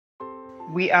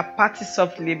We are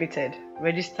Partisoft Limited,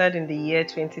 registered in the year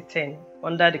 2010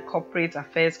 under the Corporate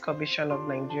Affairs Commission of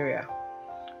Nigeria.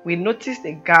 We noticed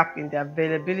a gap in the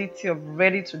availability of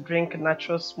ready-to-drink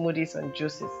natural smoothies and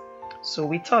juices, so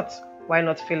we thought, why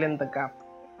not fill in the gap?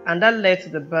 And that led to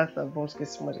the birth of Boomsky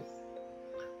Smoothies.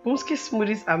 Boomsky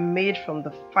Smoothies are made from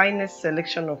the finest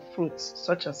selection of fruits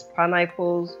such as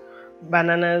pineapples,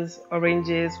 bananas,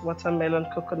 oranges, watermelon,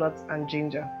 coconuts, and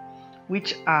ginger,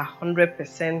 which are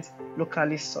 100%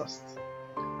 locally sourced.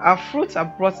 Our fruits are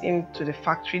brought into the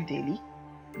factory daily.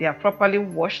 They are properly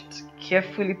washed,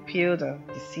 carefully peeled and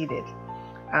deseeded,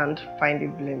 and finely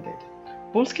blended.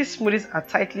 Boomsky Smoothies are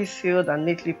tightly sealed and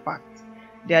neatly packed.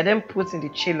 They are then put in the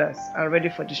chillers and ready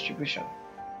for distribution.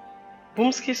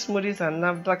 Boomsky Smoothies are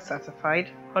NAFDAC certified,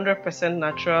 100%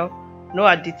 natural, no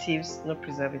additives, no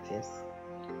preservatives.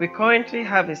 We currently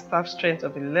have a staff strength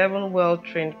of 11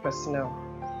 well-trained personnel.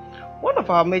 One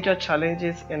of our major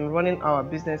challenges in running our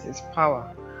business is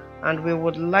power, and we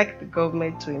would like the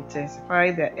government to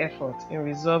intensify their efforts in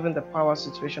resolving the power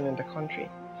situation in the country.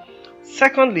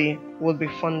 Secondly, will be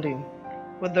funding.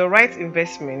 With the right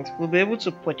investment, we'll be able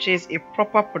to purchase a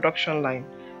proper production line,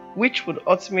 which would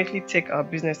ultimately take our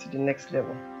business to the next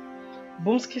level.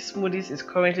 Boomsky Smoothies is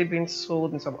currently being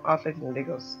sold in some outlets in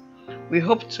Lagos. We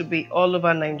hope to be all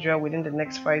over Nigeria within the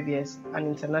next 5 years and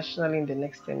internationally in the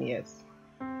next 10 years.